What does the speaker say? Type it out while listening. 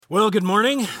Well, good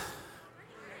morning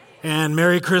and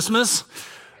Merry Christmas.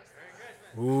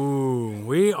 Ooh,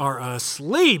 we are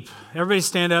asleep. Everybody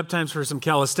stand up. Time for some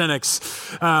calisthenics.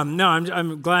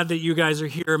 I'm glad that you guys are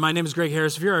here. My name is Greg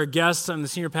Harris. If you're our guest, I'm the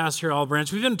senior pastor here at Olive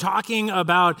Branch. We've been talking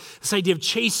about this idea of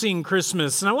chasing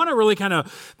Christmas. And I want to really kind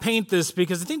of paint this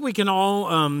because I think we can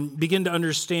all begin to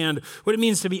understand what it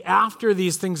means to be after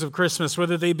these things of Christmas,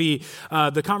 whether they be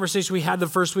the conversation we had the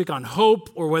first week on hope,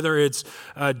 or whether it's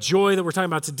joy that we're talking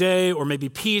about today, or maybe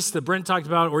peace that Brent talked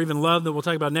about, or even love that we'll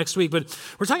talk about next week. But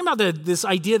we're talking about this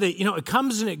idea that, it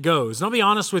comes and it goes. And I'll be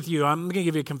honest with you, I'm going to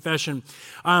give you a confession.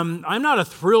 I'm not a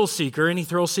thrill seeker. Any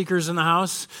thrill seekers in the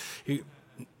house?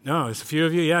 No, it's a few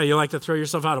of you. Yeah, you like to throw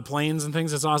yourself out of planes and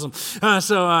things. That's awesome.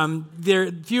 There are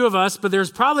a few of us, but there's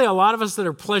probably a lot of us that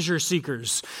are pleasure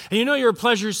seekers. And you're a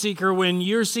pleasure seeker when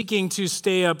you're seeking to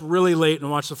stay up really late and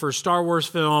watch the first Star Wars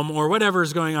film or whatever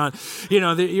is going on.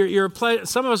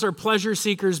 Some of us are pleasure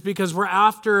seekers because we're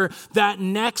after that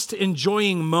next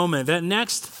enjoying moment, that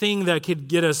next thing that could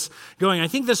get us going. I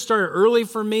think this started early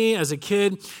for me as a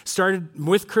kid. Started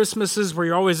with Christmases where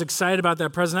you're always excited about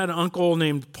that present. I had an uncle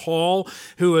named Paul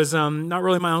who was not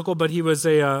really my uncle, but he was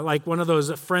like one of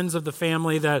those friends of the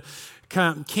family that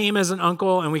came as an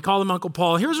uncle, and we called him Uncle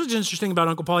Paul. Here's what's interesting about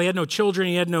Uncle Paul. He had no children.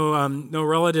 He had no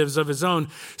relatives of his own.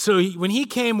 So when he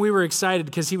came, we were excited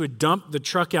because he would dump the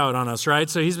truck out on us, right?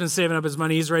 So he's been saving up his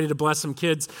money. He's ready to bless some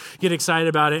kids, get excited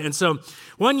about it. And so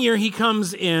one year he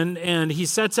comes in and he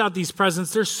sets out these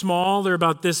presents. They're small. They're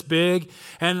about this big.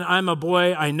 And I'm a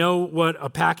boy. I know what a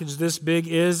package this big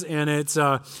is, and it's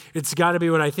got to be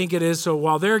what I think it is. So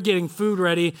while they're getting food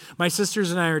ready, my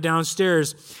sisters and I are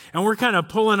downstairs, and we're kind of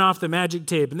pulling off the magic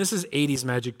tape. And this is 80s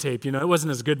magic tape. It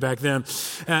wasn't as good back then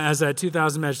as that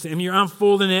 2000 magic tape. And you're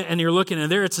unfolding it and you're looking,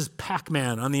 and there it says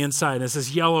Pac-Man on the inside. And it's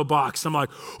this yellow box. I'm like,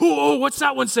 oh, what's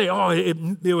that one say? Oh,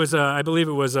 it was, I believe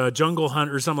it was a Jungle Hunt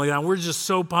or something like that. And we're just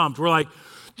so pumped. We're like,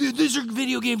 dude, these are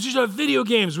video games. These are video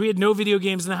games. We had no video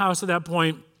games in the house at that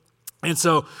point. And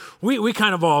so we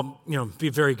kind of all, be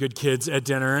very good kids at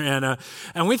dinner,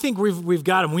 and we think we've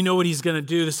got him. We know what he's going to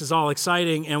do. This is all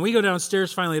exciting. And we go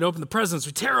downstairs finally to open the presents.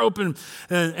 We tear open,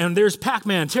 and there's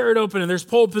Pac-Man. Tear it open, and there's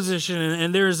pole position,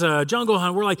 and there's a Jungle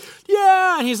Hunt. We're like,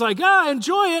 yeah. And he's like,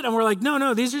 enjoy it. And we're like,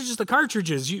 no, these are just the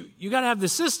cartridges. You got to have the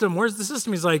system. Where's the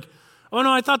system? He's like, oh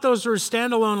no, I thought those were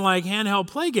standalone like handheld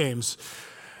play games.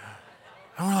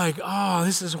 And we're like, oh,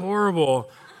 this is horrible.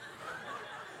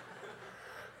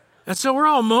 And so we're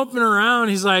all moping around.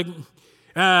 He's like,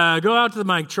 go out to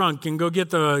my trunk and go get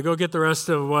the rest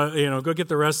of what, go get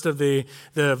the rest of the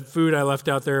food I left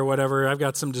out there or whatever. I've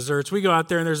got some desserts. We go out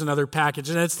there and there's another package,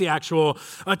 and it's the actual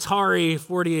Atari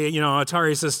 48,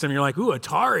 Atari system. You're like, ooh,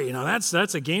 Atari,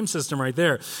 that's a game system right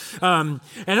there. And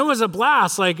it was a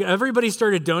blast. Like everybody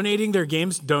started donating their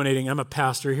games. I'm a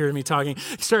pastor, hear me talking.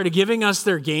 Started giving us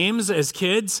their games as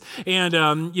kids. And,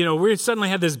 we suddenly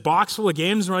had this box full of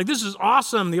games. And we're like, this is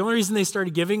awesome. The only reason they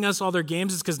started giving us all their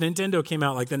games is because Nintendo came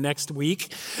out like the next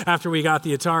week after we got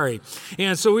the Atari.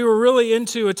 And so we were really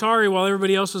into Atari while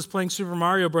everybody else was playing Super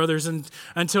Mario Brothers, and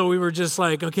until we were just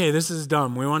like, okay, this is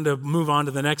dumb. We wanted to move on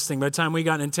to the next thing. By the time we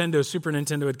got Nintendo, Super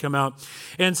Nintendo had come out.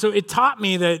 And so it taught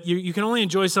me that you can only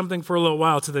enjoy something for a little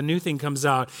while till the new thing comes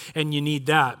out, and you need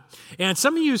that. And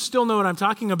some of you still know what I'm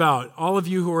talking about. All of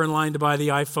you who are in line to buy the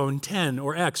iPhone 10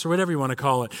 or X or whatever you want to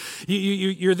call it.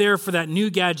 You're there for that new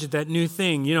gadget, that new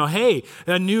thing. Hey,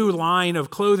 a new line of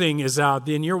clothing is out.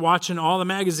 Then you're watching all the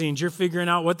magazines. You're figuring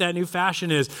out what that new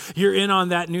fashion is. You're in on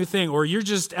that new thing. Or you're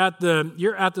just at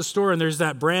the store and there's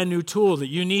that brand new tool that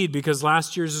you need because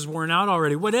last year's is worn out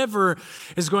already. Whatever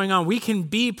is going on, we can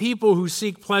be people who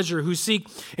seek pleasure, who seek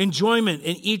enjoyment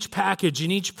in each package,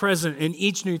 in each present, in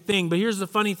each new thing. But here's the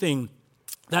funny thing.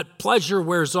 That pleasure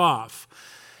wears off.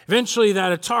 Eventually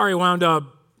that Atari wound up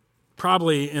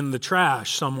probably in the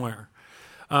trash somewhere,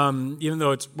 even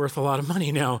though it's worth a lot of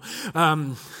money now.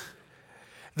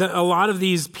 That a lot of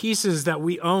these pieces that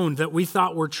we owned, that we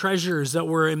thought were treasures, that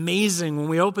were amazing when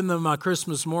we opened them on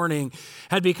Christmas morning,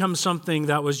 had become something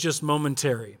that was just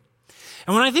momentary.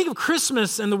 And when I think of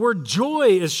Christmas and the word joy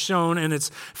is shown and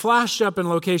it's flashed up in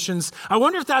locations, I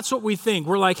wonder if that's what we think.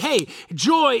 We're like, hey,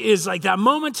 joy is like that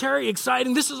momentary,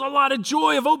 exciting. This is a lot of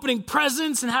joy of opening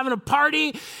presents and having a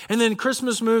party. And then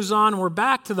Christmas moves on and we're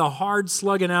back to the hard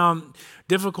slugging out,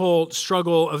 difficult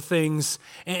struggle of things.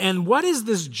 And what is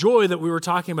this joy that we were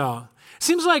talking about?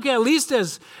 Seems like at least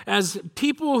as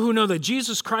people who know that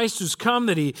Jesus Christ has come,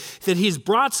 that he's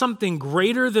brought something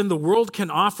greater than the world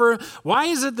can offer, why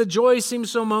is it the joy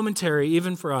seems so momentary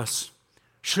even for us?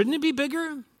 Shouldn't it be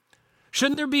bigger?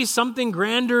 Shouldn't there be something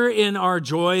grander in our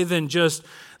joy than just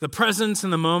the presence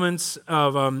and the moments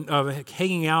of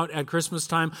hanging out at Christmas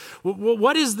time?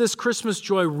 What is this Christmas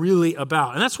joy really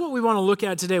about? And that's what we want to look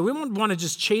at today. We don't want to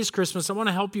just chase Christmas. I want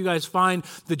to help you guys find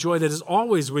the joy that is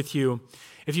always with you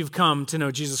if you've come to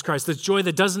know Jesus Christ, the joy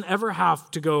that doesn't ever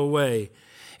have to go away.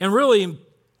 And really,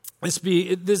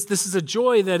 this is a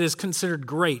joy that is considered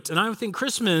great. And I think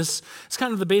Christmas, it's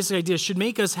kind of the basic idea, should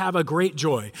make us have a great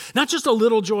joy. Not just a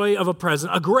little joy of a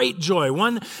present, a great joy,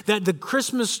 one that the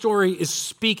Christmas story is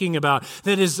speaking about,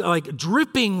 that is like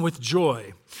dripping with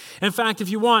joy. In fact, if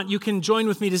you want, you can join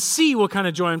with me to see what kind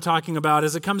of joy I'm talking about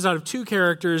as it comes out of two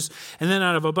characters and then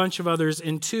out of a bunch of others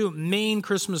in two main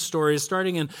Christmas stories,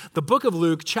 starting in the book of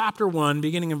Luke, chapter 1,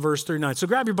 beginning in verse 39. So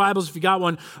grab your Bibles if you got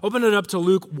one, open it up to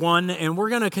Luke 1, and we're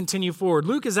going to continue forward.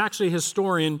 Luke is actually a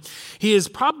historian. He is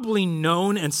probably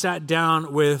known and sat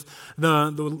down with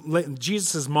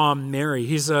Jesus' mom, Mary.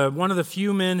 He's one of the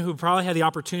few men who probably had the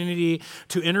opportunity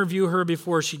to interview her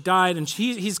before she died, and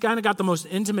he's kind of got the most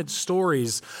intimate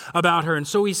stories about her. And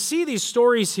so we see these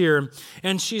stories here,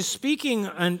 and she's speaking,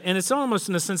 and it's almost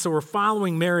in the sense that we're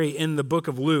following Mary in the book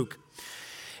of Luke.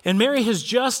 And Mary has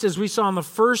just, as we saw in the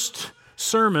first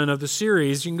sermon of the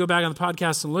series, you can go back on the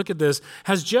podcast and look at this,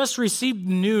 has just received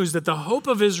news that the hope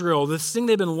of Israel, this thing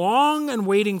they've been long and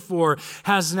waiting for,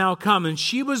 has now come. And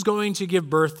she was going to give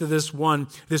birth to this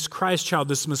Christ child,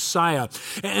 this Messiah.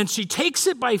 And she takes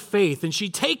it by faith, and she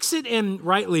takes it in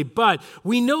rightly, but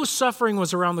we know suffering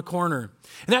was around the corner.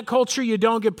 In that culture, you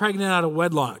don't get pregnant out of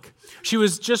wedlock. She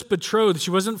was just betrothed.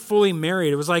 She wasn't fully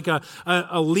married. It was like a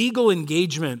legal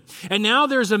engagement. And now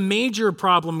there's a major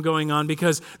problem going on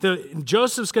because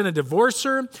Joseph's going to divorce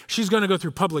her. She's going to go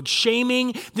through public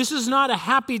shaming. This is not a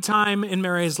happy time in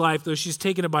Mary's life, though she's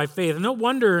taken it by faith. And no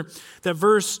wonder that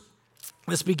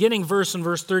this beginning verse in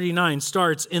verse 39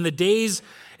 starts, in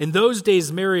those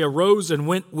days Mary arose and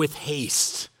went with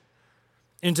haste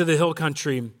into the hill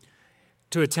country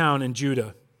to a town in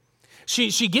Judah.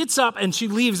 She gets up and she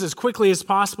leaves as quickly as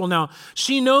possible. Now,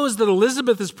 she knows that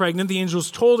Elizabeth is pregnant. The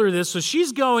angels told her this, so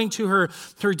she's going to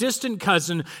her distant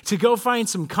cousin to go find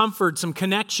some comfort, some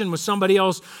connection with somebody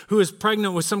else who is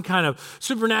pregnant with some kind of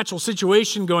supernatural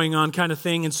situation going on kind of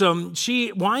thing. And so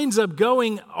she winds up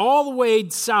going all the way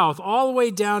south, all the way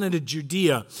down into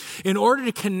Judea in order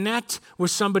to connect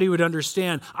with somebody who would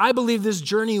understand. I believe this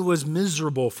journey was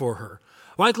miserable for her.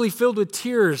 Likely filled with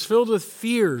tears, filled with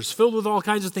fears, filled with all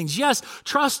kinds of things. Yes,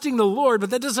 trusting the Lord, but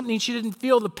that doesn't mean she didn't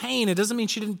feel the pain. It doesn't mean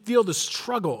she didn't feel the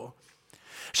struggle.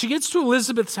 She gets to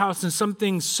Elizabeth's house and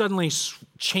something suddenly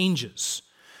changes.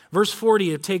 Verse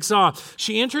 40, it takes off.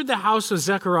 She entered the house of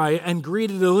Zechariah and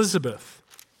greeted Elizabeth.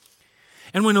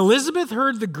 And when Elizabeth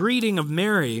heard the greeting of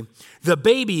Mary, the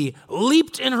baby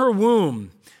leaped in her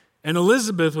womb. And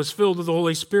Elizabeth was filled with the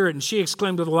Holy Spirit, and she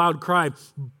exclaimed with a loud cry,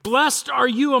 "Blessed are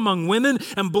you among women,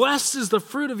 and blessed is the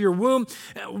fruit of your womb.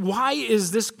 Why is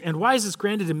this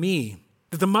granted to me,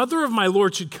 that the mother of my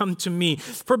Lord should come to me?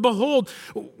 For behold,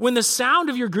 when the sound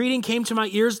of your greeting came to my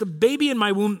ears, the baby in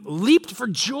my womb leaped for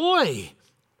joy.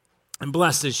 And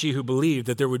blessed is she who believed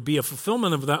that there would be a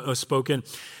fulfillment of that was spoken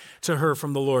to her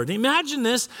from the Lord." Imagine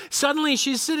this. Suddenly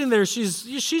she's sitting there.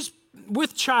 She's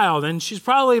with child, and she's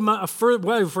probably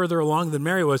way further along than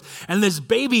Mary was, and this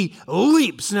baby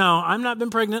leaps. Now, I've not been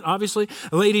pregnant, obviously.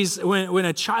 Ladies, when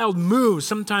a child moves,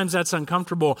 sometimes that's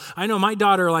uncomfortable. I know my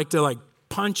daughter liked to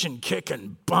punch and kick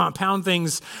and pound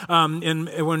things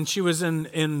when she was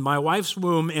in my wife's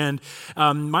womb, and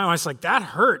my wife's like, "That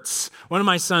hurts." One of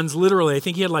my sons, literally, I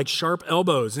think he had sharp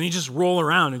elbows, and he'd just roll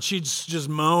around, and she'd just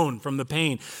moan from the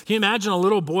pain. Can you imagine a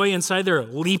little boy inside there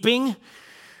leaping?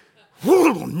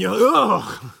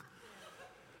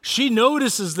 She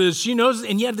notices this, she knows,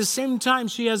 and yet at the same time,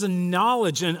 she has a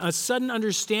knowledge and a sudden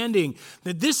understanding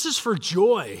that this is for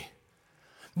joy.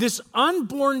 This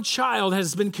unborn child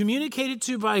has been communicated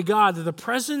to by God that the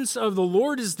presence of the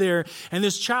Lord is there, and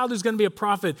this child who's going to be a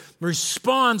prophet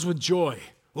responds with joy,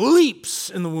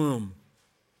 leaps in the womb.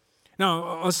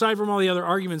 Now, aside from all the other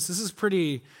arguments, this is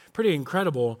pretty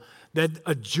incredible that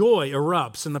a joy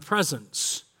erupts in the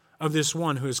presence of this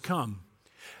one who has come.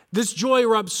 This joy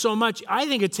erupts so much, I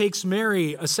think it takes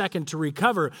Mary a second to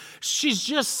recover. She's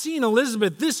just seen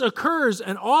Elizabeth. This occurs,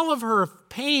 and all of her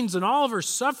pains and all of her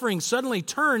suffering suddenly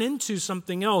turn into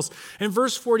something else. In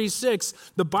verse 46,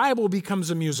 the Bible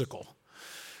becomes a musical.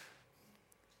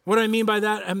 What do I mean by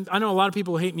that? I know a lot of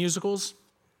people hate musicals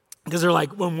because they're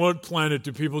like, on what planet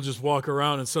do people just walk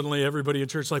around and suddenly everybody in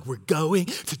church is like, we're going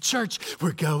to church,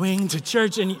 we're going to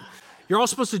church. And you're all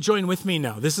supposed to join with me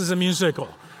now. This is a musical,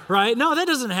 right? No, that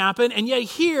doesn't happen. And yet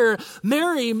here,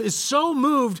 Mary is so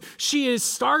moved,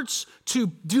 starts to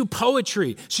do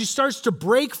poetry. She starts to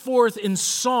break forth in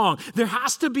song. There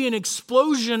has to be an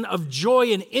explosion of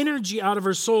joy and energy out of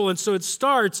her soul. And so it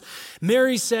starts,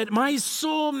 Mary said, "My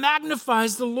soul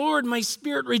magnifies the Lord. My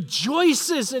spirit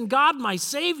rejoices in God, my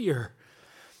Savior.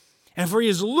 And for he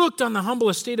has looked on the humble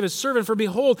estate of his servant. For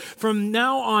behold, from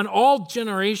now on all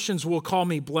generations will call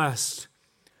me blessed.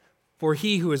 For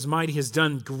he who is mighty has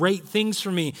done great things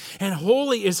for me, and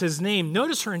holy is his name."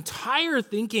 Notice her entire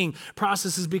thinking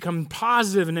process has become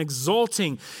positive and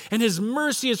exalting. "And his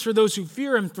mercy is for those who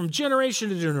fear him from generation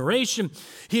to generation.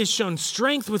 He has shown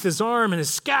strength with his arm and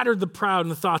has scattered the proud in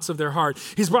the thoughts of their heart.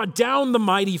 He's brought down the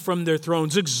mighty from their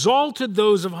thrones, exalted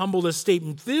those of humble estate,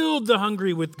 and filled the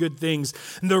hungry with good things.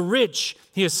 And the rich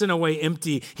he has sent away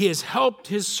empty. He has helped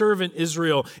his servant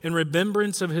Israel in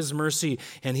remembrance of his mercy,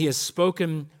 and he has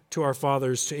spoken to our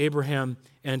fathers, to Abraham,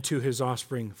 and to his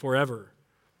offspring forever."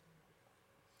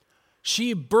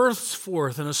 She bursts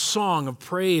forth in a song of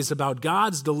praise about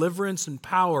God's deliverance and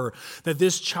power that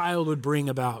this child would bring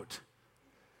about.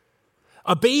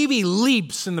 A baby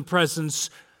leaps in the presence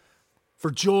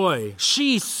for joy.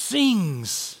 She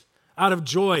sings out of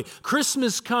joy.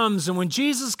 Christmas comes, and when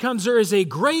Jesus comes, there is a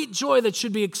great joy that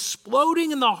should be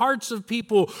exploding in the hearts of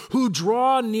people who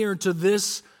draw near to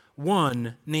this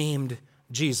one named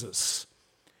Jesus.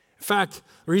 In fact,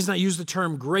 the reason I use the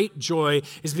term great joy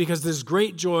is because this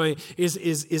great joy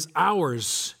is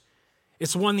ours.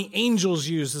 It's one the angels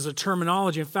use as a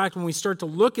terminology. In fact, when we start to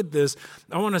look at this,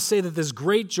 I want to say that this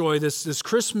great joy, this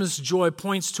Christmas joy,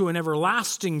 points to an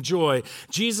everlasting joy.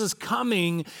 Jesus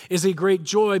coming is a great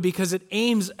joy because it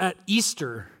aims at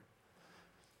Easter.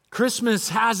 Christmas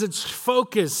has its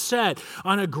focus set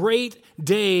on a great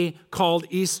day called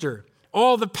Easter.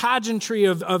 All the pageantry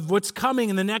of what's coming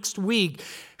in the next week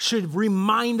should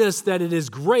remind us that it is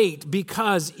great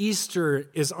because Easter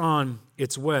is on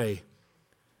its way.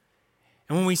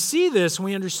 And when we see this, when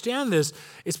we understand this,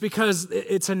 it's because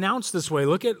it's announced this way.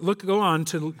 Go on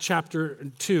to chapter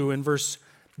 2 and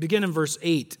begin in verse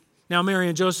 8. Now, Mary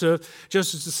and Joseph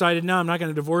decided, no, I'm not going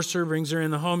to divorce her, brings her in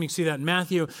the home. You can see that in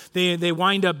Matthew. They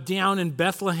wind up down in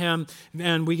Bethlehem,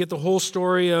 and we get the whole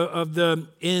story of the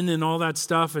inn and all that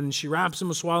stuff, and she wraps him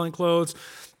with swaddling clothes.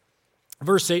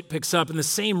 Verse 8 picks up, "In the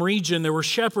same region there were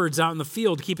shepherds out in the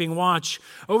field keeping watch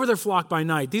over their flock by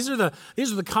night." These are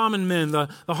the common men, the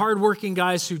hardworking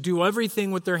guys who do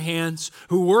everything with their hands,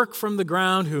 who work from the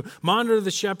ground, who monitor the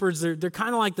shepherds. They're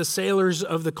kind of like the sailors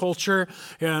of the culture.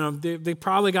 They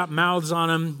probably got mouths on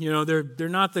them. They're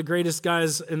not the greatest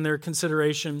guys in their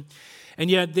consideration.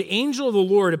 And yet the angel of the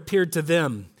Lord appeared to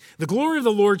them. The glory of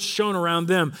the Lord shone around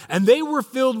them, and they were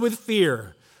filled with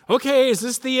fear. Okay, is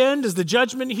this the end? Is the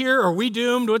judgment here? Are we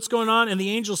doomed? What's going on? And the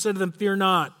angel said to them, "Fear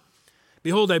not.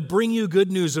 Behold, I bring you good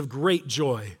news of great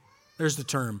joy." There's the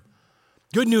term.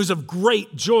 Good news of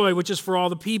great joy, which is for all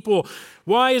the people.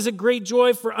 Why is it great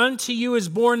joy? For unto you is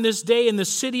born this day in the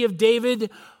city of David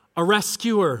a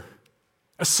rescuer,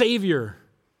 a Savior,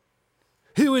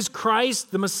 who is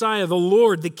Christ, the Messiah, the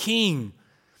Lord, the King.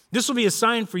 This will be a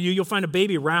sign for you. You'll find a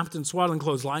baby wrapped in swaddling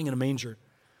clothes lying in a manger.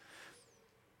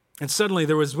 And suddenly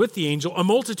there was with the angel a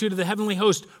multitude of the heavenly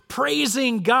host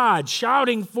praising God,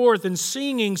 shouting forth and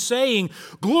singing, saying,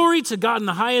 "Glory to God in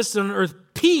the highest, and on earth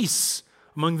peace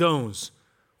among those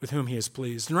with whom he is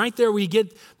pleased." And right there we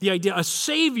get the idea, a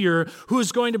Savior who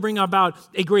is going to bring about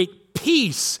a great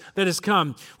peace that has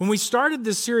come. When we started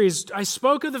this series, I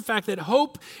spoke of the fact that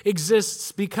hope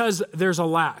exists because there's a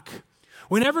lack.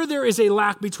 Whenever there is a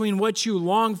lack between what you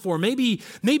long for, maybe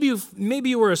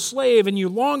you were a slave and you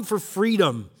longed for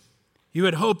freedom. You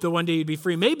had hoped that one day you'd be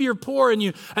free. Maybe you're poor and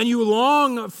you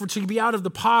long to be out of the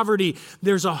poverty.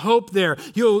 There's a hope there.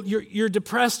 You're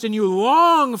depressed and you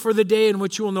long for the day in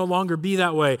which you will no longer be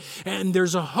that way. And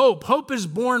there's a hope. Hope is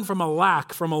born from a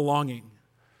lack, from a longing.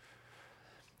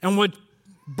 And what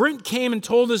Brent came and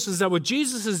told us is that what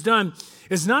Jesus has done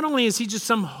is not only is he just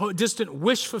some distant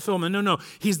wish fulfillment. No.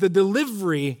 He's the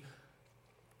delivery.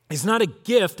 He's not a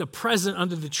gift, a present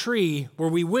under the tree where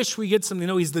we wish we get something.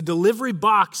 No, he's the delivery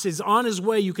box. Is on his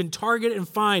way. You can target and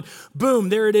find. Boom,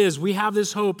 there it is. We have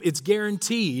this hope. It's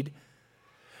guaranteed.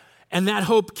 And that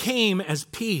hope came as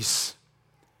peace.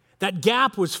 That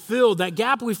gap was filled. That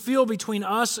gap we feel between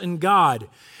us and God.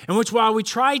 In which while we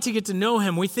try to get to know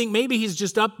him, we think maybe he's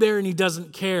just up there and he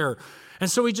doesn't care. And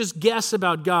so we just guess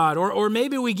about God. Or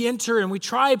maybe we enter and we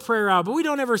try prayer out, but we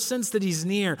don't ever sense that he's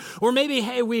near. Or maybe,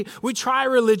 hey, we try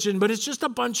religion, but it's just a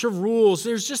bunch of rules.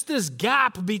 There's just this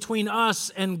gap between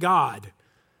us and God.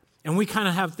 And we kind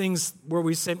of have things where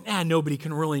we say, nobody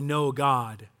can really know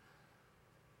God.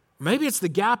 Maybe it's the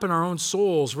gap in our own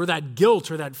souls where that guilt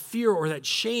or that fear or that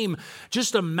shame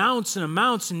just amounts and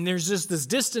amounts, and there's just this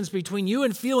distance between you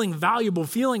and feeling valuable,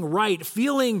 feeling right,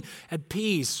 feeling at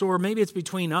peace. Or maybe it's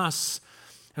between us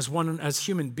as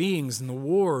human beings and the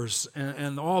wars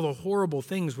and all the horrible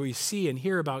things we see and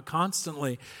hear about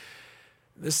constantly.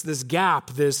 This gap,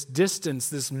 this distance,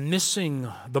 this missing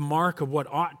the mark of what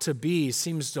ought to be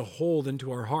seems to hold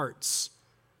into our hearts.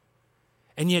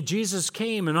 And yet Jesus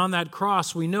came, and on that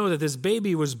cross we know that this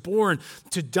baby was born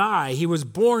to die. He was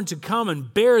born to come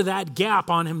and bear that gap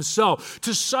on himself,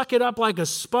 to suck it up like a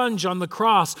sponge on the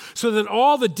cross, so that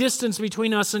all the distance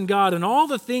between us and God and all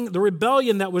the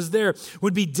rebellion that was there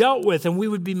would be dealt with, and we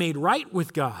would be made right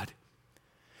with God.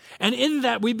 And in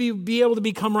that, we'd be able to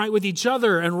become right with each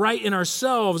other and right in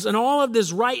ourselves. And all of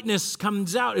this rightness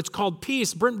comes out. It's called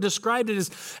peace. Brent described it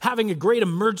as having a great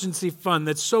emergency fund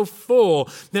that's so full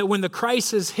that when the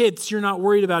crisis hits, you're not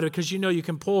worried about it because you know you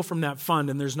can pull from that fund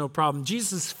and there's no problem.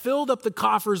 Jesus filled up the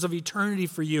coffers of eternity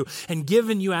for you and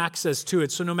given you access to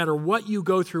it. So no matter what you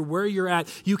go through, where you're at,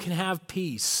 you can have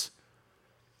peace.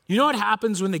 You know what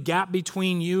happens when the gap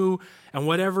between you and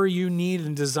whatever you need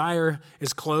and desire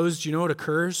is closed? You know what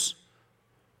occurs?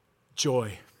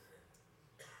 Joy.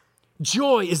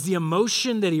 Joy is the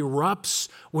emotion that erupts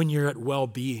when you're at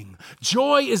well-being.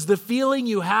 Joy is the feeling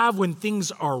you have when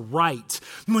things are right,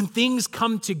 when things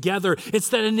come together. It's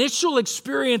that initial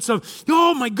experience of,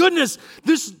 oh my goodness,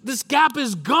 this gap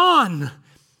is gone.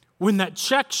 When that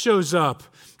check shows up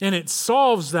and it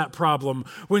solves that problem,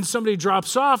 when somebody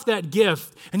drops off that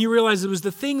gift and you realize it was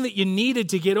the thing that you needed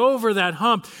to get over that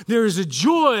hump, there is a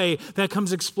joy that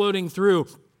comes exploding through.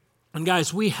 And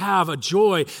guys, we have a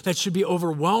joy that should be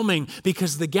overwhelming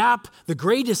because the gap, the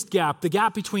greatest gap, the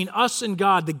gap between us and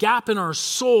God, the gap in our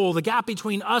soul, the gap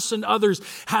between us and others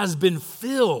has been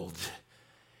filled.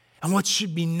 And what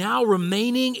should be now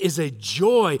remaining is a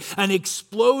joy, an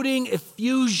exploding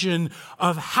effusion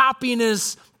of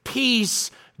happiness,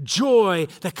 peace, joy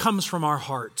that comes from our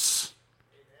hearts.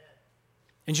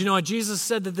 And you know what? Jesus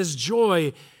said that this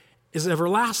joy is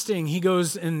everlasting. He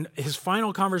goes in his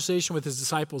final conversation with his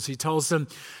disciples. He tells them,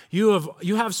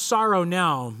 you have sorrow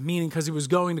now, meaning because he was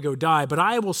going to go die, but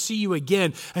I will see you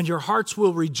again and your hearts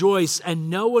will rejoice and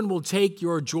no one will take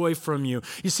your joy from you.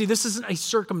 You see, this isn't a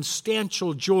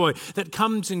circumstantial joy that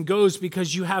comes and goes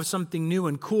because you have something new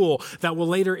and cool that will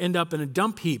later end up in a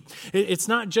dump heap. It's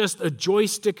not just a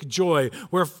joystick joy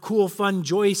where cool, fun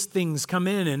joy things come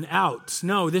in and out.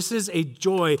 No, this is a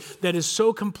joy that is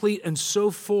so complete and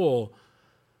so full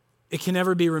it can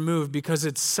never be removed because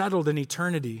it's settled in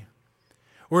eternity.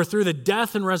 Or through the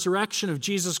death and resurrection of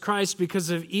Jesus Christ because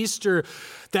of Easter,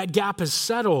 that gap is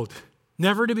settled,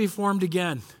 never to be formed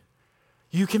again.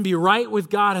 You can be right with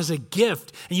God as a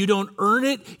gift, and you don't earn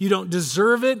it, you don't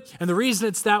deserve it, and the reason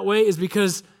it's that way is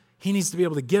because he needs to be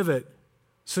able to give it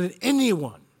so that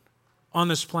anyone on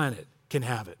this planet can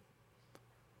have it.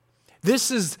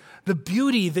 This is the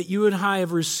beauty that you and I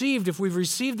have received. If we've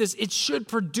received this, it should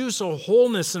produce a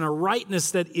wholeness and a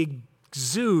rightness that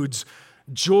exudes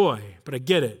joy. But I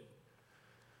get it.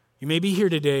 You may be here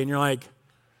today and you're like,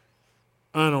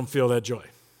 I don't feel that joy.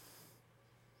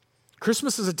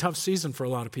 Christmas is a tough season for a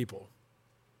lot of people.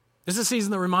 It's a season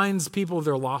that reminds people of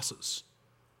their losses,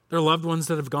 their loved ones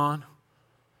that have gone.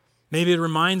 Maybe it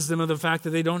reminds them of the fact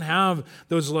that they don't have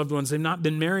those loved ones. They've not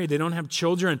been married. They don't have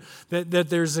children, that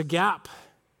there's a gap.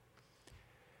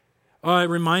 It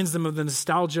reminds them of the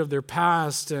nostalgia of their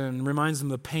past and reminds them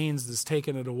of the pains that's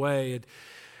taken it away.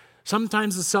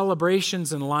 Sometimes the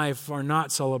celebrations in life are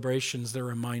not celebrations. They're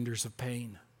reminders of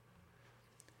pain.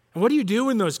 And what do you do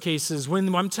in those cases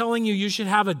when I'm telling you should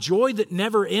have a joy that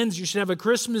never ends? You should have a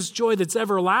Christmas joy that's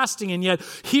everlasting, and yet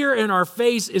here in our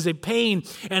face is a pain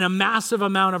and a massive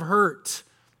amount of hurt,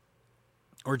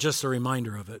 or just a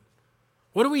reminder of it.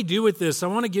 What do we do with this? I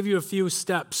want to give you a few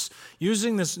steps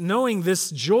using this, knowing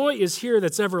this joy is here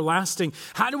that's everlasting.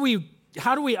 How do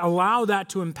we allow that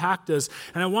to impact us?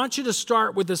 And I want you to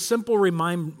start with a simple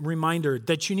reminder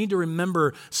that you need to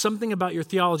remember something about your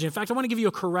theology. In fact, I want to give you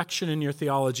a correction in your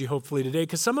theology, hopefully, today,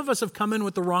 because some of us have come in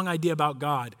with the wrong idea about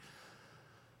God.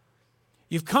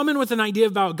 You've come in with an idea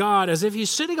about God as if he's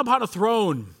sitting upon a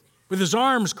throne with his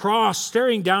arms crossed,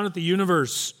 staring down at the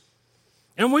universe.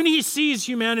 And when he sees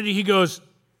humanity, he goes,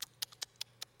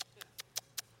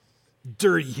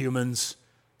 dirty humans.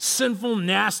 Sinful,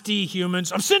 nasty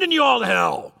humans. I'm sending you all to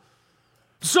hell.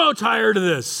 I'm so tired of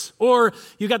this. Or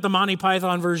you got the Monty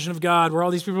Python version of God where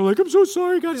all these people are like, I'm so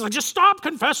sorry, God. He's like, just stop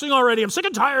confessing already. I'm sick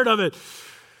and tired of it.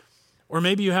 Or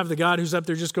maybe you have the God who's up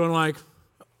there just going like,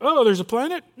 Oh, there's a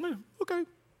planet? Okay.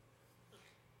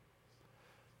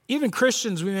 Even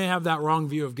Christians, we may have that wrong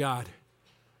view of God.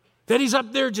 That he's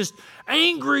up there just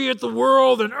angry at the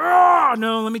world and,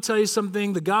 no, let me tell you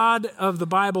something. The God of the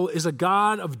Bible is a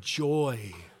God of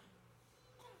joy.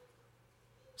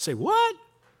 Say, what?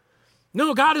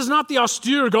 No, God is not the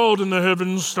austere God in the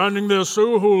heavens, standing there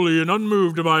so holy and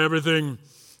unmoved by everything.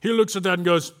 He looks at that and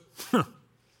goes,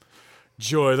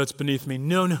 joy, that's beneath me.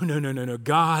 No.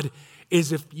 God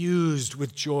is effused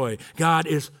with joy. God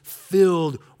is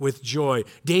filled with joy.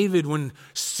 David, when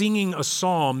singing a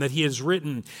psalm that he has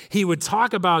written, he would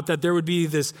talk about that there would be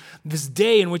this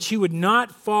day in which he would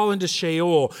not fall into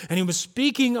Sheol. And he was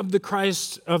speaking of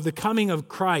the coming of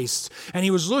Christ. And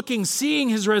he was seeing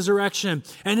his resurrection.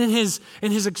 And in his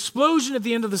explosion at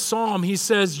the end of the psalm, he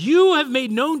says, you have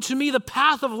made known to me the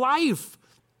path of life.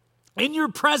 In your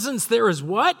presence there is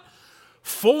what?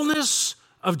 Fullness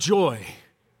of joy.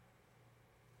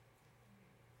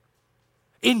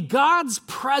 In God's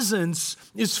presence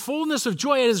is fullness of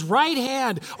joy. At his right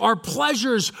hand are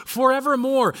pleasures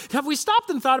forevermore. Have we stopped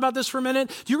and thought about this for a minute?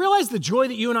 Do you realize the joy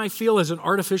that you and I feel is an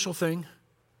artificial thing?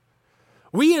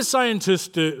 We as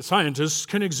scientists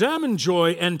can examine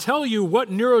joy and tell you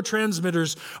what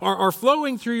neurotransmitters are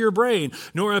flowing through your brain,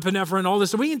 norepinephrine, all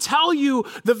this. We can tell you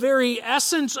the very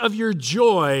essence of your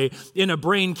joy in a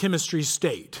brain chemistry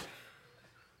state.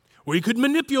 We could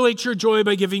manipulate your joy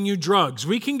by giving you drugs.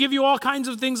 We can give you all kinds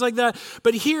of things like that.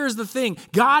 But here's the thing.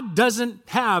 God doesn't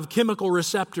have chemical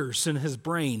receptors in his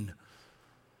brain.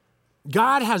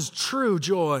 God has true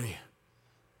joy.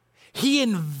 He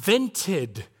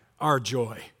invented our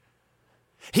joy.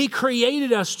 He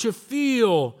created us to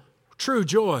feel true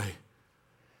joy.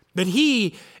 But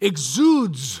he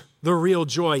exudes the real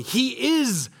joy. He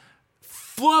is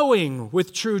flowing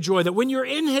with true joy, that when you're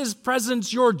in his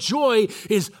presence, your joy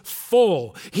is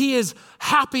full. He is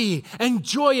happy and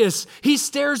joyous. He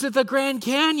stares at the Grand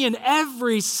Canyon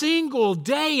every single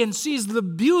day and sees the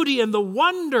beauty and the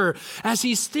wonder as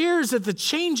he stares at the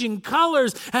changing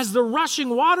colors, as the rushing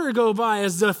water go by,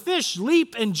 as the fish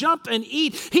leap and jump and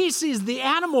eat. He sees the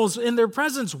animals in their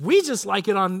presence. We just like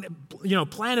it on,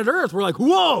 planet Earth. We're like,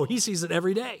 whoa, he sees it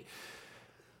every day.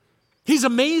 He's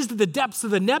amazed at the depths of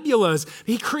the nebulas.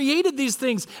 He created these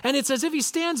things, and it's as if he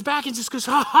stands back and just goes,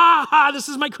 ha, this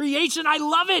is my creation. I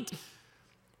love it.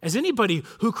 As anybody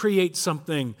who creates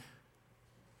something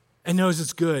and knows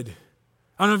it's good.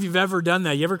 I don't know if you've ever done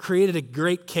that. You ever created a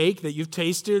great cake that you've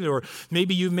tasted, or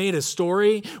maybe you've made a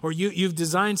story, or you've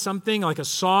designed something like a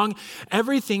song.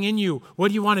 Everything in you, what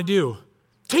do you want to do?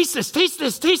 Taste this, taste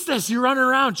this, taste this. You're running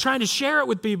around trying to share it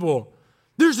with people.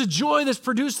 There's a joy that's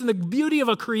produced in the beauty of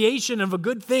a creation, of a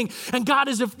good thing. And God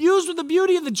is effused with the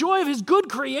beauty and the joy of his good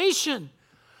creation.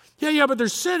 Yeah, but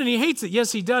there's sin and he hates it.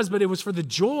 Yes, he does, but it was for the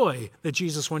joy that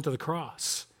Jesus went to the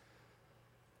cross.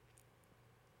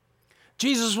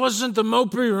 Jesus wasn't the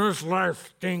mopey, this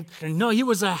life stinks. No, he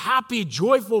was a happy,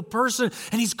 joyful person,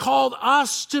 and he's called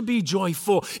us to be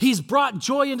joyful. He's brought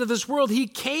joy into this world. He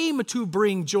came to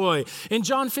bring joy. In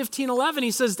John 15:11, he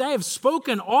says, I have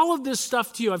spoken all of this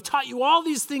stuff to you. I've taught you all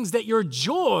these things that your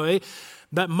joy,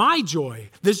 that my joy,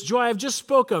 this joy I've just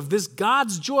spoke of, this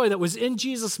God's joy that was in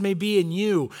Jesus may be in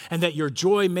you, and that your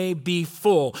joy may be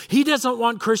full. He doesn't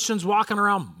want Christians walking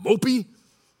around mopey,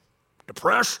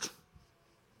 depressed,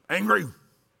 angry.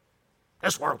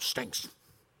 This world stinks.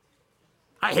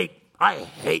 I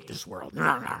hate this world.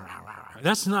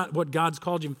 That's not what God's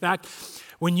called you. In fact,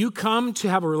 when you come to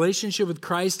have a relationship with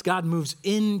Christ, God moves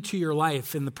into your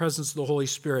life in the presence of the Holy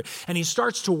Spirit, and he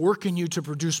starts to work in you to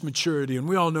produce maturity. And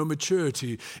we all know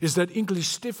maturity is that English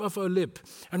stiff of a lip.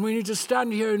 And we need to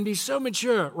stand here and be so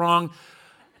mature. Wrong.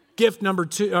 Gift number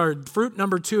 2, or fruit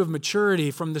number 2 of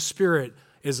maturity from the Spirit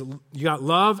is you got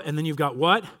love, and then you've got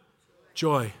what?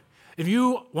 Joy. If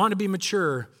you want to be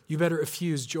mature, you better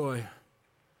effuse joy.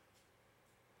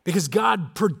 Because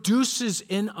God produces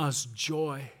in us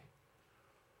joy.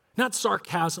 Not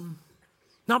sarcasm,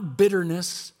 not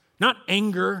bitterness, not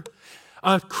anger.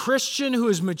 A Christian who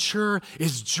is mature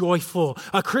is joyful.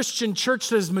 A Christian church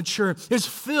that is mature is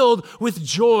filled with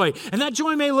joy. And that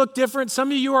joy may look different.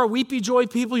 Some of you are weepy joy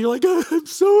people. You're like, I'm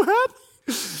so happy.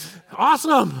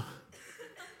 Awesome.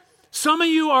 Some of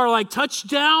you are like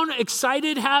touchdown,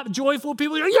 excited, joyful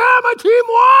people. You're like, yeah, my team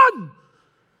won.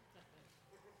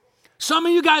 Some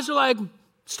of you guys are like,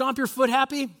 stomp your foot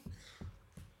happy.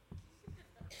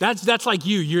 That's like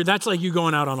you. That's like you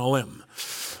going out on a limb.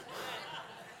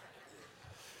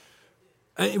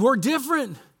 We're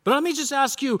different. But let me just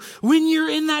ask you, when you're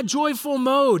in that joyful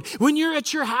mode, when you're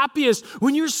at your happiest,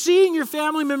 when you're seeing your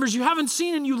family members you haven't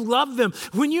seen and you love them,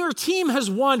 when your team has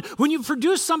won, when you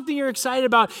produce something you're excited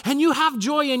about and you have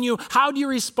joy in you, how do you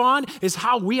respond? Is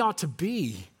how we ought to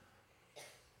be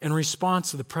in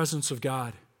response to the presence of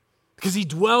God. Because he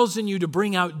dwells in you to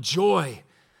bring out joy.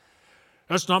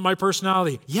 That's not my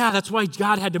personality. Yeah, that's why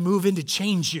God had to move in to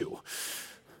change you.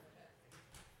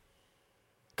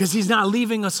 Because he's not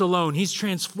leaving us alone. He's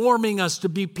transforming us to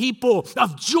be people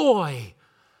of joy.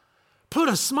 Put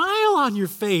a smile on your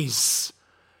face.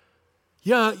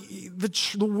 Yeah,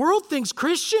 the world thinks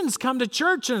Christians come to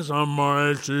church and it's a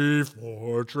mighty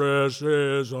fortress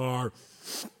is our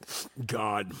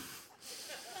God.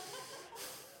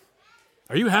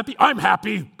 Are you happy? I'm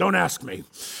happy. Don't ask me.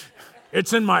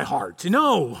 It's in my heart.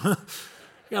 No. You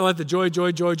gotta let the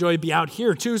joy be out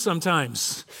here too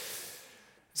sometimes.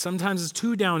 Sometimes it's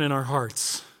too down in our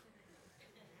hearts.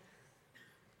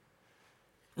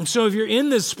 And so if you're in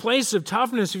this place of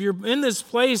toughness, if you're in this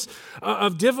place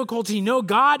of difficulty, know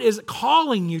God is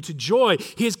calling you to joy.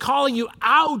 He is calling you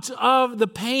out of the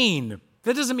pain.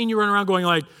 That doesn't mean you run around going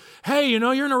like, hey,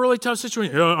 you're in a really tough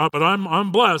situation. Yeah, but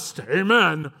I'm blessed.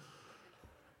 Amen.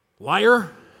 Liar.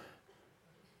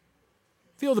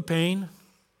 Feel the pain.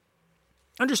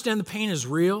 Understand the pain is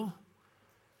real.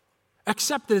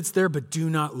 Accept that it's there, but do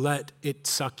not let it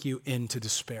suck you into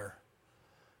despair.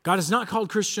 God has not called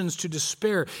Christians to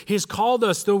despair. He has called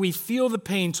us, though we feel the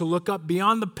pain, to look up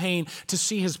beyond the pain to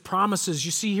see his promises.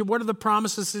 You see here, what are the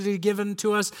promises that he's given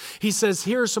to us? He says,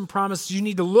 here are some promises. You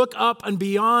need to look up and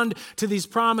beyond to these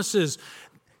promises.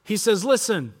 He says,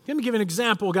 listen, let me give an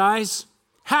example, guys.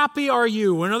 Happy are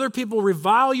you when other people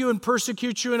revile you and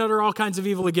persecute you and utter all kinds of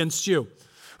evil against you,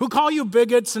 who call you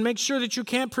bigots and make sure that you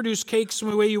can't produce cakes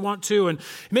the way you want to and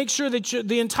make sure that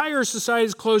the entire society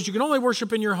is closed. You can only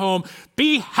worship in your home.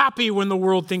 Be happy when the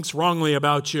world thinks wrongly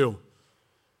about you.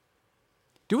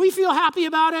 Do we feel happy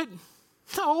about it?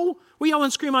 No. We yell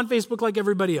and scream on Facebook like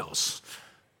everybody else.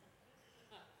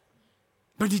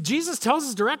 But Jesus tells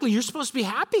us directly, you're supposed to be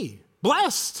happy,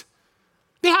 blessed.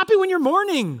 Be happy when you're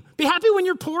mourning. Be happy when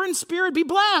you're poor in spirit. Be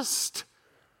blessed.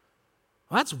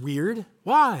 Well, that's weird.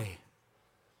 Why?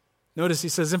 Notice he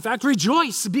says, in fact,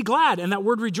 rejoice, be glad. And that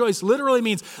word rejoice literally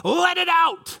means let it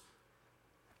out.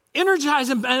 Energize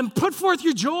and put forth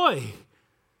your joy.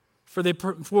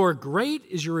 For great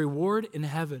is your reward in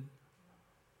heaven.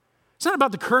 It's not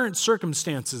about the current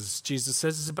circumstances, Jesus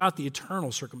says. It's about the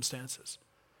eternal circumstances.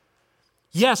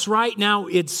 Yes, right now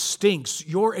it stinks.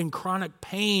 You're in chronic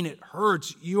pain. It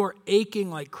hurts. You're aching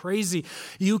like crazy.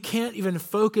 You can't even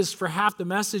focus for half the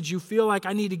message. You feel like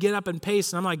I need to get up and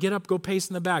pace. And I'm like, get up, go pace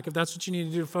in the back. If that's what you need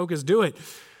to do to focus, do it.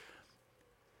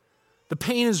 The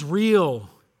pain is real.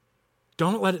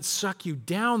 Don't let it suck you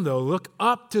down, though. Look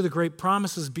up to the great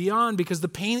promises beyond, because the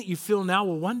pain that you feel now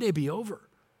will one day be over.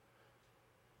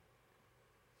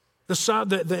 The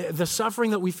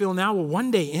suffering that we feel now will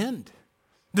one day end.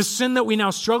 The sin that we now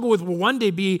struggle with will one day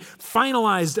be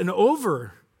finalized and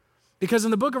over. Because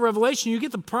in the book of Revelation, you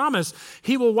get the promise,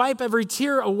 he will wipe every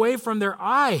tear away from their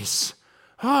eyes.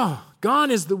 Oh,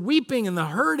 gone is the weeping and the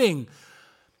hurting,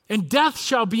 and death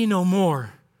shall be no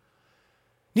more.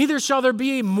 Neither shall there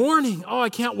be mourning. Oh, I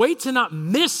can't wait to not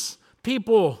miss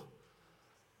people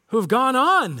who have gone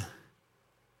on.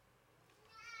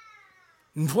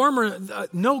 And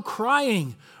no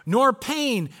crying, nor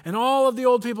pain. And all of the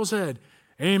old people said,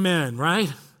 amen,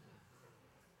 right?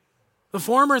 The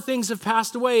former things have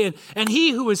passed away, and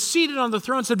he who was seated on the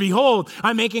throne said, behold,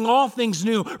 I'm making all things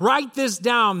new. Write this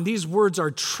down. These words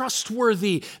are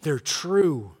trustworthy. They're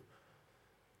true.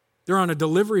 They're on a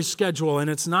delivery schedule, and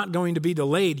it's not going to be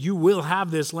delayed. You will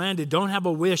have this landed. Don't have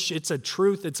a wish. It's a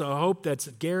truth. It's a hope that's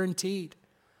guaranteed.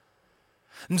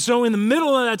 And so in the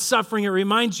middle of that suffering, it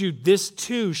reminds you, this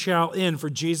too shall end, for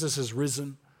Jesus is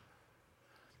risen.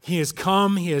 He has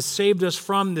come. He has saved us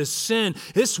from this sin.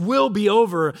 This will be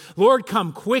over. Lord,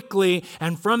 come quickly.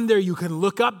 And from there, you can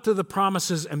look up to the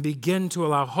promises and begin to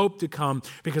allow hope to come,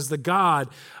 because the God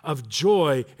of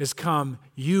joy is come.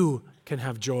 You can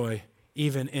have joy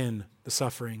even in the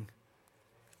suffering.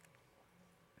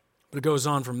 But it goes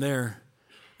on from there.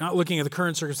 Not looking at the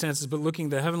current circumstances, but looking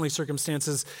at the heavenly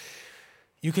circumstances.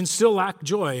 You can still lack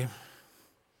joy.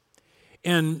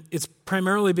 And it's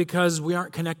primarily because we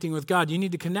aren't connecting with God. You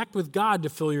need to connect with God to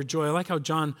fill your joy. I like how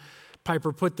John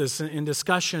Piper put this in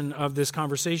discussion of this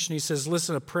conversation. He says,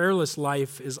 listen, a prayerless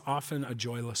life is often a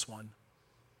joyless one.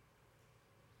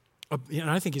 And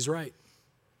I think he's right.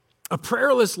 A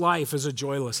prayerless life is a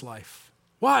joyless life.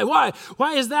 Why?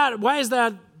 Why is that? Why is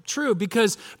that true?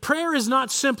 Because prayer is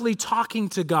not simply talking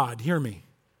to God. Hear me.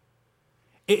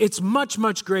 It's much,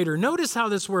 much greater. Notice how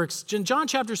this works. In John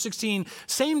chapter 16,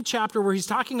 same chapter where he's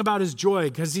talking about his joy,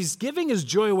 because he's giving his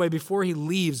joy away before he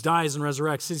leaves, dies, and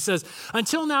resurrects. He says,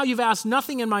 until now you've asked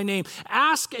nothing in my name.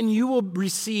 Ask and you will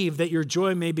receive, that your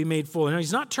joy may be made full. Now,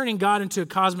 he's not turning God into a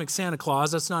cosmic Santa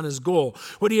Claus. That's not his goal.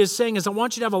 What he is saying is, I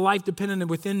want you to have a life dependent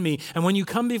within me. And when you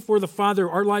come before the Father,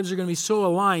 our lives are going to be so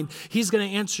aligned, he's going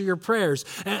to answer your prayers.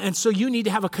 And so you need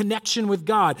to have a connection with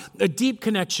God, a deep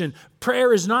connection.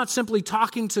 Prayer is not simply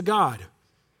talking to God.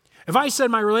 If I said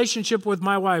my relationship with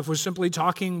my wife was simply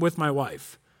talking with my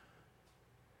wife,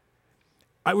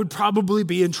 I would probably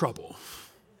be in trouble,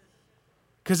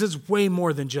 because it's way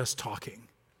more than just talking.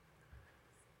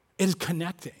 It is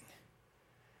connecting.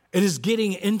 It is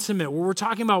getting intimate, where we're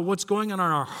talking about what's going on in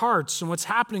our hearts and what's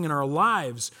happening in our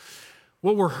lives,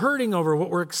 what we're hurting over,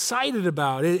 what we're excited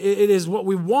about. It is what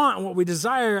we want, what we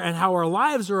desire, and how our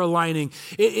lives are aligning.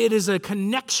 It is a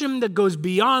connection that goes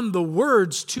beyond the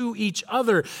words to each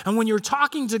other. And when you're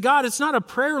talking to God, it's not a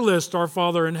prayer list, our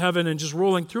Father in heaven, and just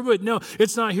rolling through it. No,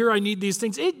 it's not, here, I need these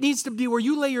things. It needs to be where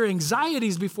you lay your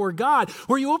anxieties before God,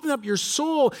 where you open up your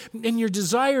soul and your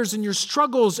desires and your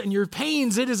struggles and your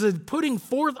pains. It is a putting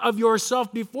forth of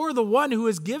yourself before the one who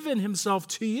has given himself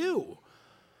to you.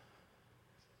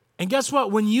 And guess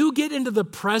what? When you get into the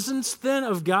presence then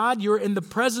of God, you're in the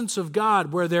presence of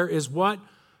God, where there is what?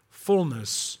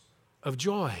 Fullness of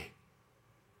joy.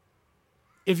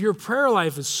 If your prayer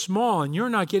life is small and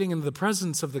you're not getting into the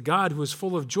presence of the God who is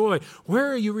full of joy, where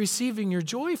are you receiving your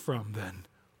joy from then?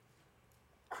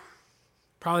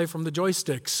 Probably from the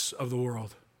joysticks of the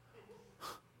world,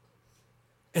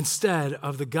 instead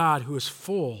of the God who is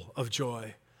full of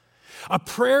joy. A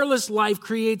prayerless life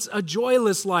creates a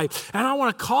joyless life. And I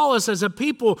want to call us as a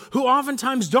people who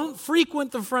oftentimes don't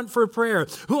frequent the front for prayer,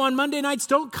 who on Monday nights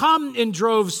don't come in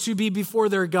droves to be before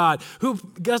their God, who,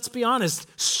 let's be honest,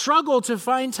 struggle to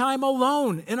find time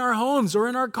alone in our homes or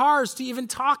in our cars to even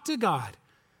talk to God,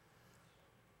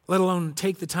 let alone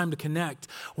take the time to connect.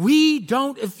 We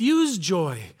don't effuse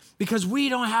joy because we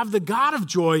don't have the God of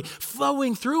joy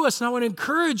flowing through us. And I want to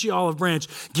encourage you, Olive Branch,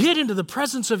 get into the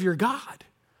presence of your God,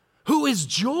 who is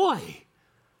joy.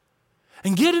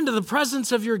 And get into the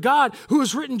presence of your God, who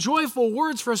has written joyful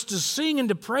words for us to sing and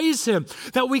to praise him,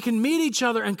 that we can meet each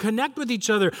other and connect with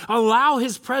each other. Allow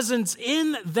his presence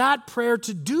in that prayer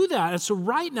to do that. And so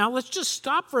right now, let's just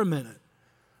stop for a minute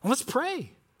and let's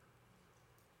pray.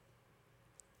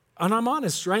 And I'm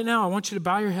honest, right now, I want you to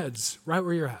bow your heads right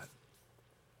where you're at.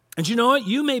 And you know what?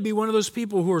 You may be one of those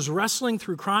people who is wrestling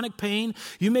through chronic pain.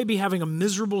 You may be having a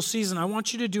miserable season. I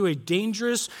want you to do a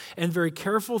dangerous and very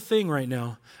careful thing right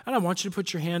now. And I want you to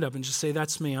put your hand up and just say,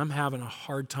 that's me. I'm having a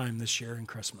hard time this year in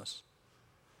Christmas.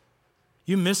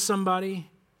 You miss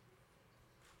somebody.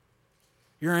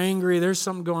 You're angry. There's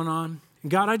something going on.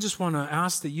 And God, I just want to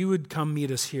ask that you would come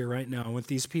meet us here right now with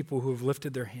these people who have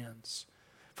lifted their hands.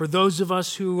 For those of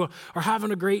us who are having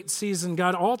a great season,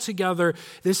 God, altogether,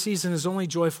 this season is only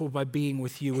joyful by being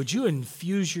with you. Would you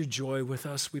infuse your joy with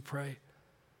us, we pray?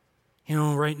 You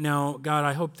know, right now, God,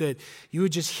 I hope that you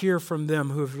would just hear from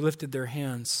them who have lifted their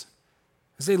hands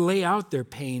as they lay out their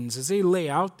pains, as they lay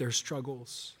out their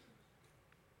struggles.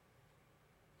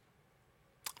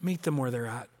 Meet them where they're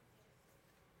at.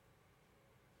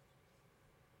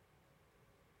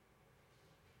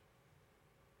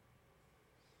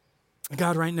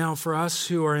 God, right now, for us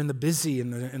who are in the busy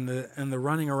and the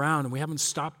running around, and we haven't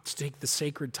stopped to take the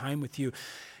sacred time with you,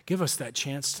 give us that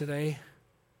chance today.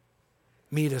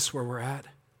 Meet us where we're at.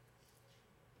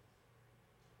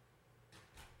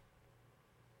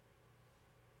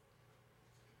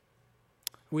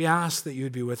 We ask that you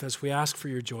would be with us. We ask for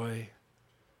your joy.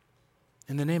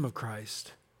 In the name of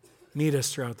Christ, meet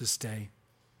us throughout this day.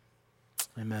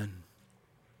 Amen.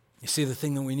 You see, the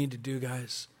thing that we need to do,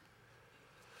 guys,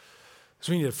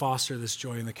 so we need to foster this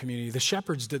joy in the community. The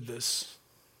shepherds did this.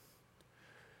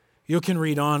 You can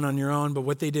read on your own, but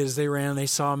what they did is they ran, they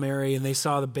saw Mary, and they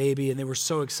saw the baby, and they were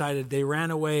so excited. They ran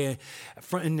away.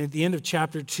 And at the end of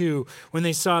chapter 2, when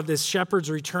they saw this shepherds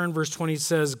return, verse 20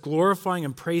 says, glorifying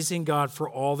and praising God for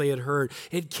all they had heard.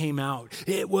 It came out.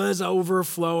 It was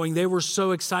overflowing. They were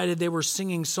so excited. They were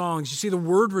singing songs. You see, the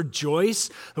word rejoice,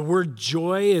 the word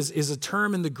joy is a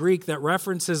term in the Greek that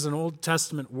references an Old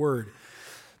Testament word.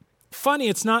 Funny,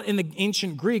 it's not in the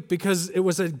ancient Greek because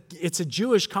it's a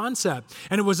Jewish concept.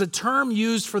 And it was a term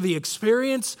used for the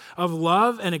experience of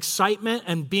love and excitement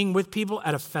and being with people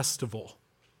at a festival.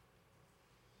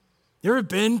 You ever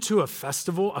been to a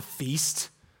festival, a feast?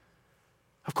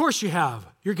 Of course you have.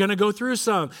 You're going to go through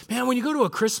some. Man, when you go to a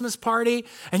Christmas party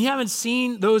and you haven't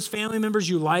seen those family members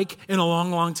you like in a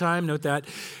long, long time, note that,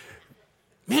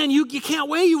 Man, you can't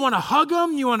wait. You want to hug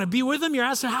them. You want to be with them. You're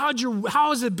asking, how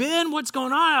has it been? What's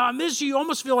going on? I miss you. You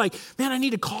almost feel like, man, I need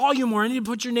to call you more. I need to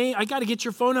put your name. I got to get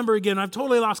your phone number again. I've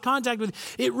totally lost contact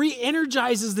with you. It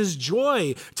re-energizes this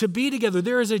joy to be together.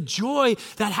 There is a joy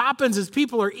that happens as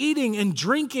people are eating and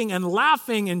drinking and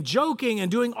laughing and joking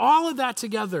and doing all of that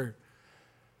together.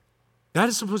 That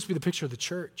is supposed to be the picture of the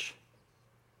church.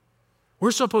 We're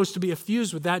supposed to be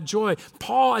effused with that joy.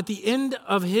 Paul, at the end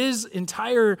of his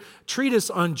entire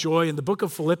treatise on joy in the book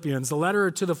of Philippians, the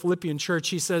letter to the Philippian church,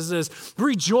 he says this,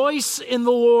 rejoice in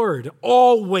the Lord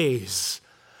always.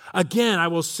 Again, I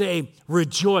will say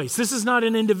rejoice. This is not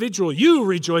an individual. You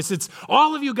rejoice. It's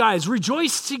all of you guys.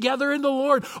 Rejoice together in the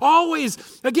Lord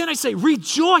always. Again, I say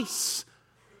rejoice.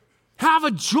 Have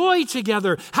a joy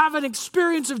together. Have an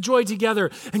experience of joy together.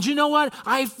 And you know what?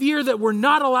 I fear that we're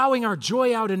not allowing our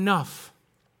joy out enough.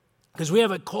 Because we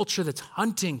have a culture that's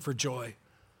hunting for joy.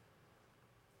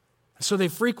 So they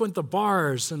frequent the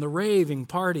bars and the raving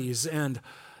parties and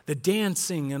the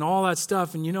dancing and all that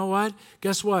stuff. And you know what?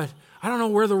 Guess what? I don't know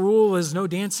where the rule is no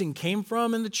dancing came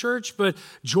from in the church, but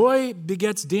joy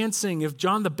begets dancing. If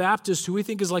John the Baptist, who we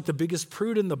think is like the biggest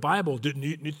prude in the Bible, didn't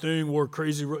eat anything, wore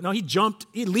crazy. No, he jumped,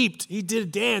 he leaped, he did a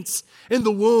dance in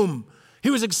the womb. He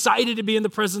was excited to be in the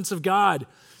presence of God.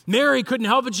 Mary couldn't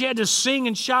help it. She had to sing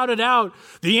and shout it out.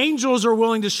 The angels are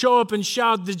willing to show up and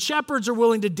shout. The shepherds are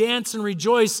willing to dance and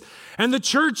rejoice. And the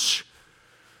church,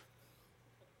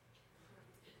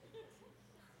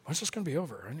 when's this going to be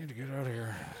over? I need to get out of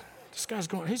here. This guy's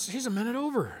going, he's a minute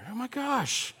over. Oh my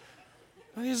gosh.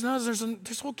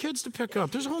 There's whole kids to pick up.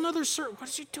 There's a whole other what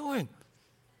is he doing?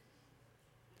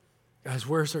 Guys,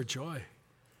 where's our joy?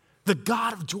 The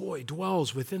God of joy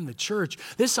dwells within the church.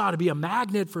 This ought to be a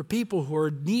magnet for people who are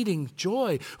needing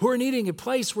joy, who are needing a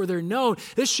place where they're known.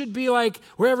 This should be like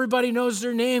where everybody knows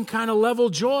their name kind of level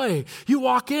joy. You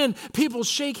walk in, people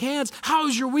shake hands.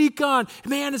 How's your week gone?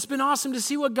 Man, it's been awesome to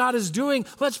see what God is doing.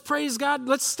 Let's praise God.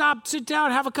 Let's stop, sit down,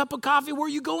 have a cup of coffee. Where are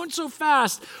you going so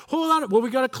fast? Hold on. Well,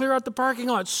 we got to clear out the parking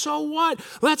lot. So what?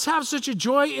 Let's have such a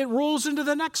joy. It rolls into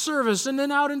the next service and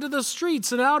then out into the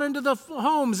streets and out into the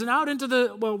homes and out into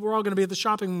the, well, we're all going to be at the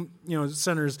shopping,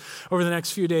 centers over the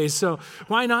next few days. So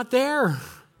why not there?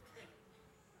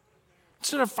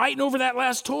 Instead of fighting over that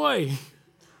last toy.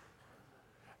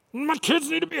 My kids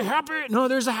need to be happy. No,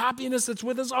 there's a happiness that's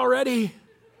with us already.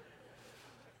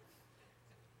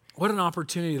 What an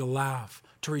opportunity to laugh,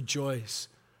 to rejoice,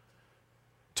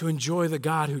 to enjoy the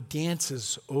God who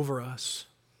dances over us.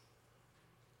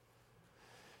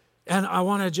 And I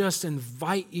want to just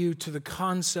invite you to the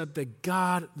concept that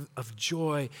God of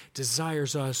joy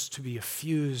desires us to be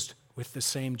effused with the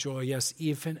same joy. Yes,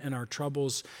 even in our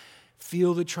troubles,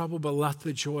 feel the trouble, but let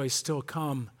the joy still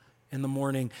come in the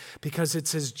morning, because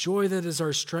it's His joy that is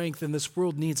our strength, and this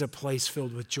world needs a place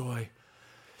filled with joy.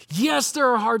 Yes, there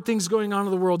are hard things going on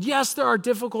in the world. Yes, there are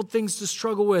difficult things to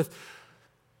struggle with,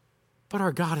 but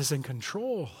our God is in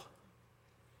control.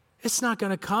 It's not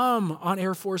going to come on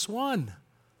Air Force One.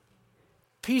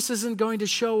 Peace isn't going to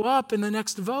show up in the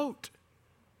next vote.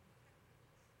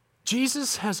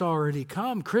 Jesus has already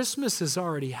come. Christmas has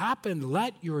already happened.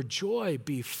 Let your joy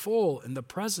be full in the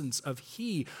presence of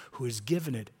He who has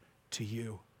given it to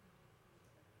you.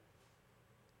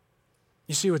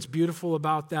 You see, what's beautiful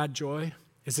about that joy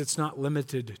is it's not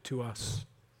limited to us.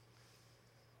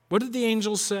 What did the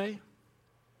angels say?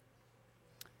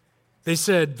 They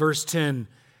said, verse 10,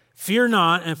 fear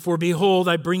not, and for behold,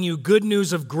 I bring you good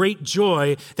news of great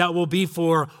joy that will be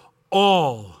for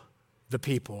all the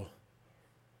people.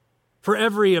 For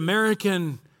every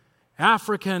American,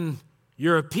 African,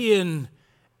 European,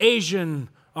 Asian,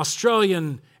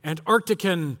 Australian,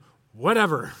 Antarctican,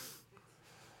 whatever.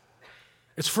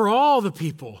 It's for all the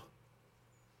people.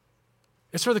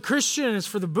 It's for the Christian, it's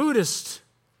for the Buddhist,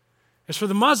 it's for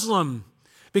the Muslim,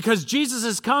 because Jesus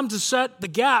has come to set the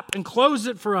gap and close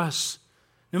it for us.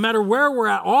 No matter where we're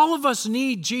at, all of us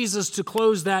need Jesus to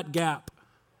close that gap.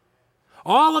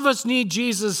 All of us need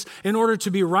Jesus in order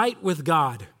to be right with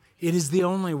God. It is the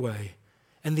only way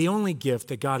and the only gift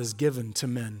that God has given to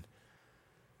men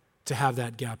to have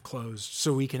that gap closed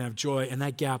so we can have joy. And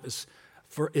that gap is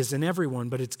in everyone,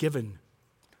 but it's given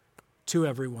to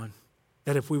everyone.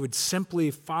 That if we would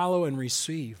simply follow and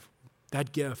receive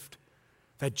that gift,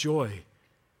 that joy,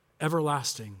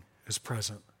 everlasting, is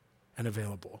present and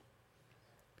available.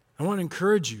 I want to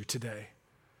encourage you today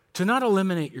to not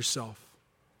eliminate yourself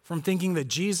from thinking that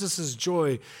Jesus'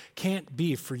 joy can't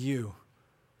be for you.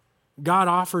 God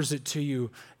offers it to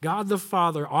you. God the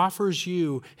Father offers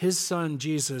you His Son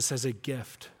Jesus as a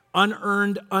gift.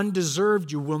 Unearned,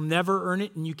 undeserved. You will never earn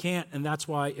it and you can't, and that's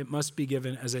why it must be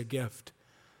given as a gift.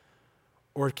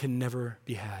 or it can never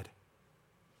be had.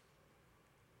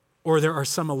 Or there are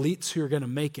some elites who are going to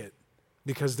make it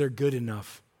because they're good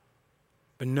enough.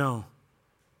 But no,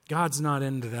 God's not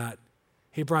into that.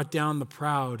 He brought down the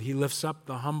proud. He lifts up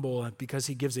the humble because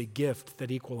he gives a gift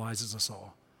that equalizes us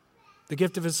all. The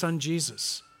gift of his son,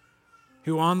 Jesus,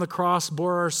 who on the cross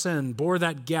bore our sin, bore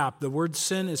that gap. The word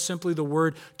sin is simply the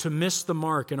word to miss the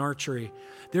mark in archery.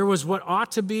 There was what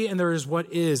ought to be and there is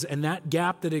what is, and that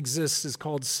gap that exists is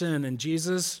called sin, and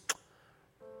Jesus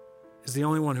is the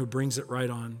only one who brings it right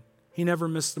on. He never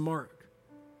missed the mark.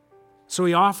 So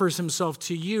he offers himself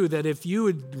to you that if you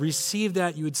would receive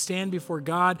that, you would stand before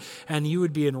God and you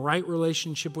would be in right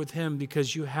relationship with him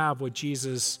because you have what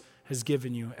Jesus has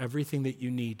given you, everything that you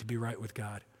need to be right with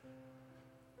God.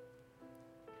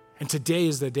 And today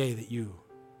is the day that you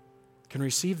can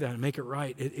receive that and make it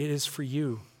right. It is for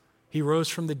you. He rose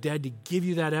from the dead to give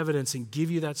you that evidence and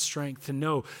give you that strength to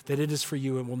know that it is for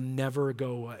you and will never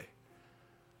go away.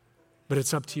 But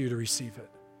it's up to you to receive it.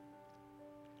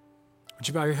 Would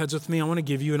you bow your heads with me? I want to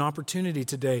give you an opportunity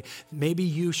today. Maybe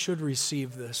you should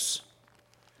receive this.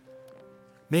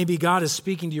 Maybe God is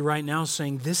speaking to you right now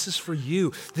saying, this is for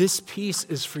you. This peace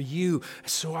is for you,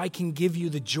 so I can give you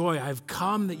the joy. I've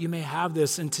come that you may have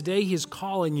this. And today he's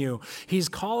calling you. He's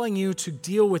calling you to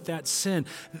deal with that sin,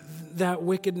 that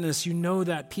wickedness. You know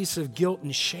that piece of guilt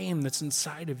and shame that's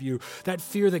inside of you, that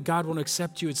fear that God won't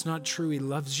accept you. It's not true. He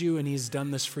loves you, and he's done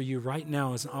this for you right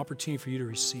now as an opportunity for you to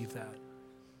receive that.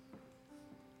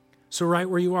 So right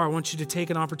where you are, I want you to take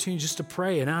an opportunity just to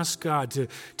pray and ask God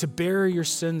to bear your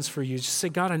sins for you. Just say,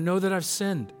 God, I know that I've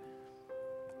sinned.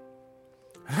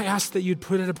 And I ask that you'd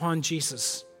put it upon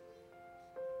Jesus.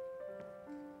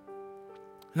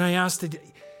 And I ask that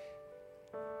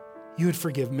you would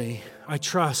forgive me. I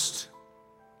trust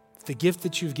that the gift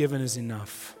that you've given is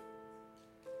enough.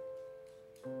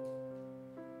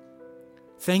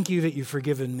 Thank you that you've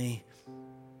forgiven me.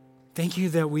 Thank you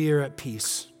that we are at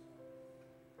peace.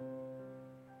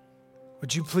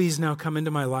 Would you please now come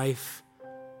into my life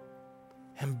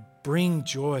and bring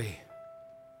joy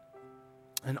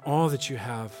and all that you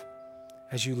have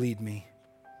as you lead me?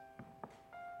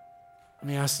 Let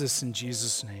me ask this in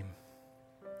Jesus' name.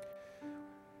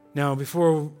 Now,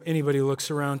 before anybody looks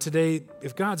around today,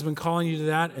 if God's been calling you to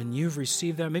that and you've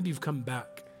received that, maybe you've come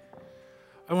back.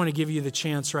 I want to give you the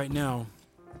chance right now.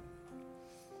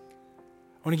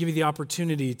 I want to give you the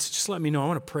opportunity to just let me know. I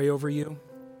want to pray over you.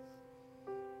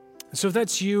 And so if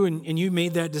that's you and you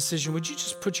made that decision, would you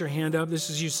just put your hand up? This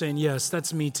is you saying, yes,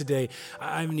 that's me today.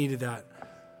 I've needed that.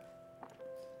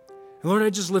 And Lord, I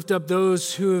just lift up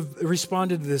those who have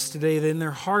responded to this today, that in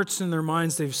their hearts and their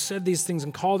minds, they've said these things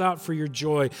and called out for your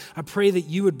joy. I pray that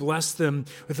you would bless them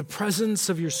with the presence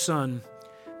of your Son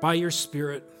by your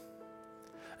Spirit.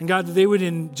 And God, that they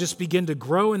would just begin to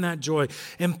grow in that joy.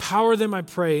 Empower them, I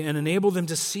pray, and enable them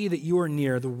to see that you are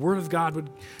near. The Word of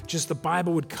God the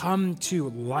Bible would come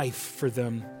to life for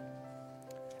them.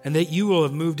 And that you will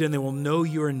have moved in. They will know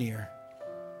you are near.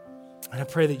 And I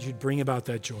pray that you'd bring about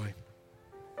that joy.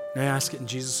 And I ask it in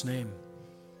Jesus' name.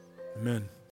 Amen.